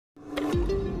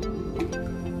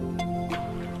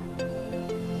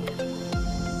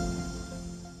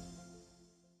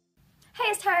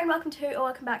it's Tara and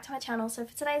welcome back to my channel. So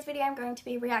for today's video I'm going to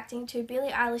be reacting to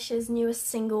Billie Eilish's newest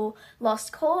single,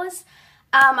 Lost Cause.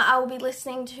 I will be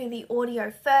listening to the audio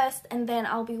first and then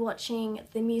I'll be watching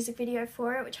the music video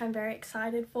for it, which I'm very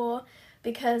excited for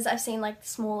because I've seen like the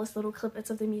smallest little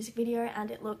clippets of the music video and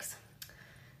it looks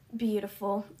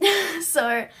beautiful.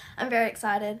 So I'm very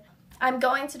excited. I'm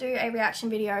going to do a reaction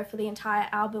video for the entire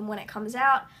album when it comes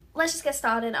out. Let's just get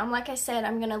started. Like I said,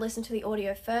 I'm going to listen to the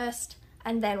audio first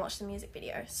and then watch the music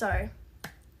video. So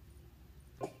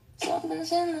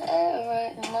something's in the air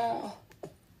right now,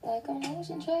 like I'm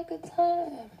losing track of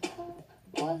time.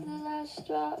 Was the last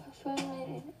straw for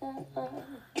me?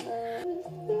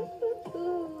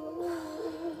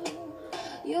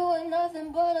 You were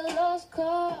nothing but a lost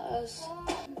cause,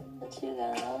 but you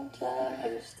got no job. I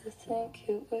used to think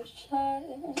you were shy.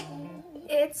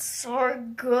 It's so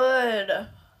good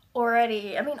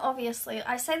already. I mean, obviously,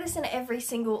 I say this in every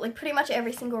single, like pretty much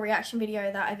every single reaction video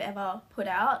that I've ever put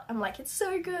out. I'm like, it's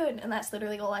so good, and that's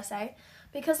literally all I say.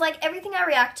 Because like everything I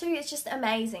react to is just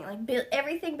amazing. Like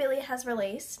everything Billie has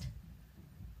released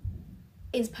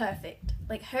is perfect.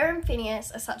 Like her and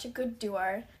Phineas are such a good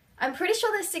duo. I'm pretty sure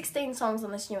there's 16 songs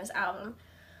on this newest album.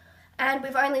 And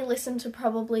we've only listened to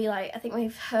probably like, I think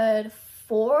we've heard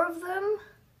 4 of them,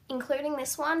 including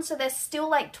this one. So there's still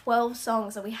like 12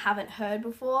 songs that we haven't heard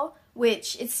before,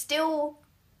 which is still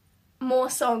more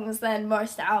songs than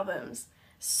most albums.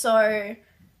 So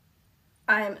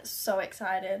I'm so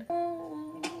excited.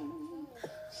 So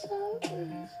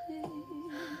easy.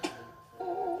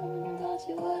 Thought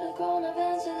you would have grown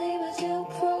eventually, but you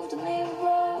proved me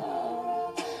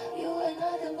wrong. You were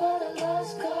nothing but a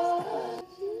lost cause.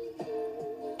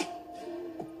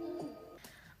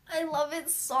 I love it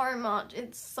so much.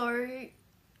 It's so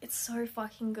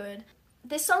fucking good.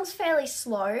 This song's fairly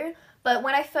slow, but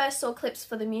when I first saw clips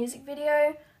for the music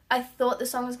video, I thought the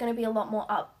song was going to be a lot more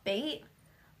upbeat.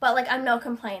 But like, I'm not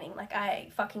complaining. Like,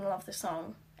 I fucking love the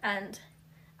song and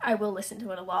I will listen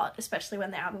to it a lot, especially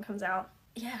when the album comes out.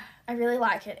 Yeah, I really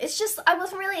like it. It's just, I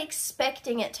wasn't really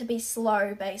expecting it to be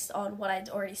slow based on what I'd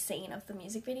already seen of the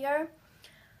music video.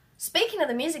 Speaking of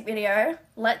the music video,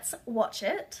 let's watch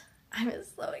it. I'm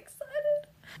so excited.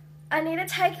 I need to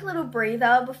take a little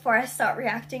breather before I start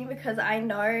reacting because I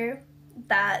know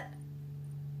that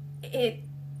it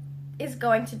is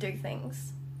going to do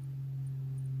things.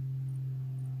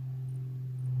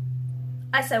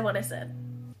 I said what I said.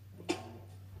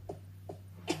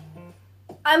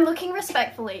 I'm looking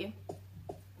respectfully.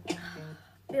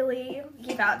 Billie,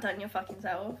 you've outdone your fucking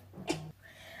self.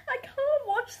 I can't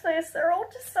watch this. They're all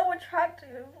just so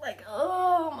attractive. Like,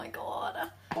 oh my god.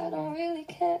 I don't really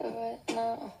care right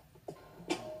now.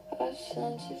 I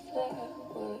sent you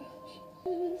flowers.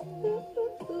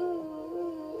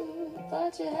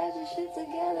 Thought you had your shit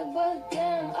together, but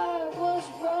damn, I was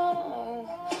wrong.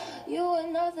 You were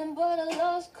nothing but a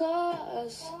lost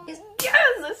cause.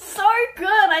 Yes, it's so good.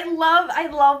 I love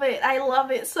it. I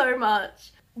love it so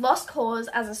much. Lost Cause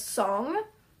as a song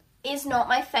is not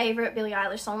my favorite Billie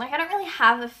Eilish song. Like, I don't really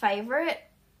have a favorite.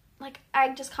 Like, I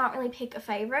just can't really pick a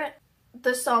favorite.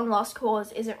 The song Lost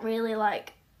Cause isn't really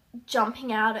like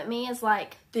jumping out at me as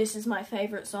like, this is my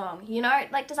favorite song, you know?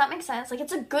 Like, does that make sense? Like,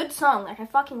 it's a good song. Like, I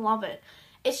fucking love it.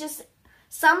 It's just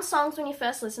some songs when you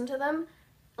first listen to them,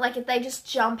 like, they just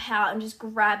jump out and just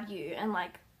grab you, and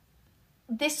like,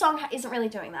 this song isn't really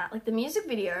doing that. Like, the music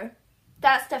video,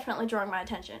 that's definitely drawing my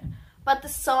attention. But the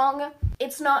song,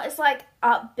 it's not as like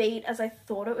upbeat as I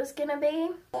thought it was gonna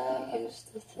be. I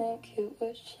used to think you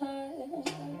were shy,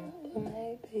 but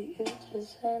maybe you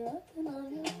just had nothing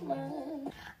on your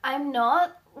mind. I'm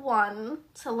not one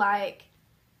to like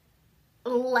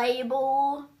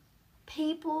label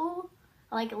people,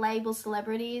 like label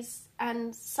celebrities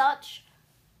and such,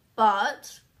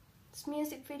 but this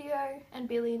music video and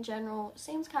Billie in general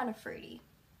seems kind of fruity.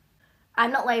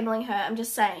 I'm not labeling her, I'm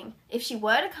just saying, if she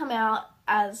were to come out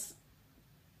as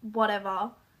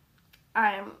whatever,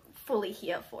 I'm fully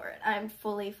here for it. I'm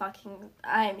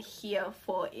here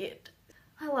for it.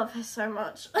 I love her so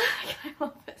much. I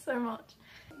love her so much.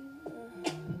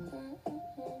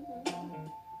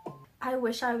 I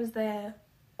wish I was there.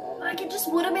 Like, it just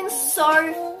would have been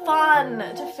so fun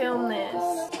to film this.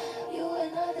 You were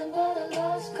nothing but a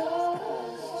lost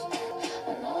cause.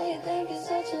 I know you think you're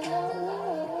such an outlaw.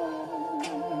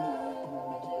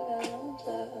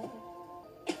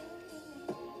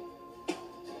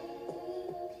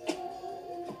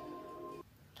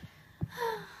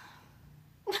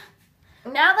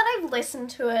 Now that I've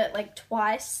listened to it like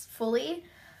twice fully,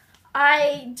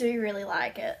 I do really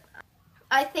like it.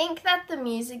 I think that the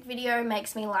music video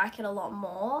makes me like it a lot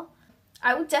more.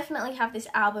 I will definitely have this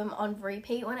album on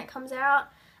repeat when it comes out.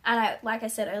 And like I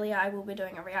said earlier, I will be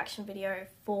doing a reaction video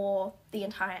for the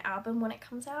entire album when it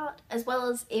comes out. As well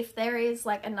as if there is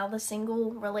like another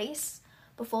single release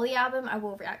before the album, I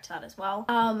will react to that as well.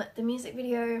 The music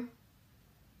video,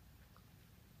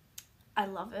 I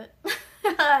love it.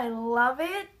 I love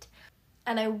it.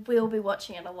 And I will be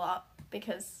watching it a lot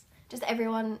because just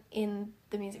everyone in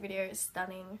the music video is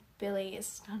stunning. Billie is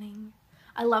stunning.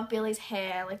 I love Billie's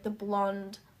hair, like the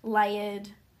blonde, layered,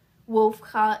 wolf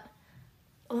cut.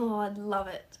 Oh, I love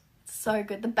it. It's so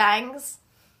good. The bangs.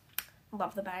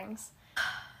 Love the bangs.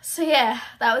 So yeah,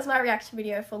 that was my reaction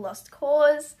video for Lost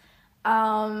Cause.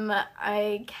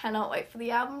 I cannot wait for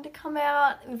the album to come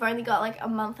out. We've only got like a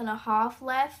month and a half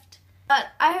left. But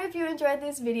I hope you enjoyed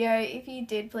this video. If you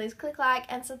did, please click like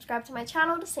and subscribe to my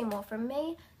channel to see more from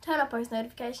me. Turn on post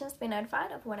notifications to be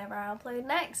notified of whenever I upload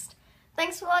next.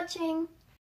 Thanks for watching.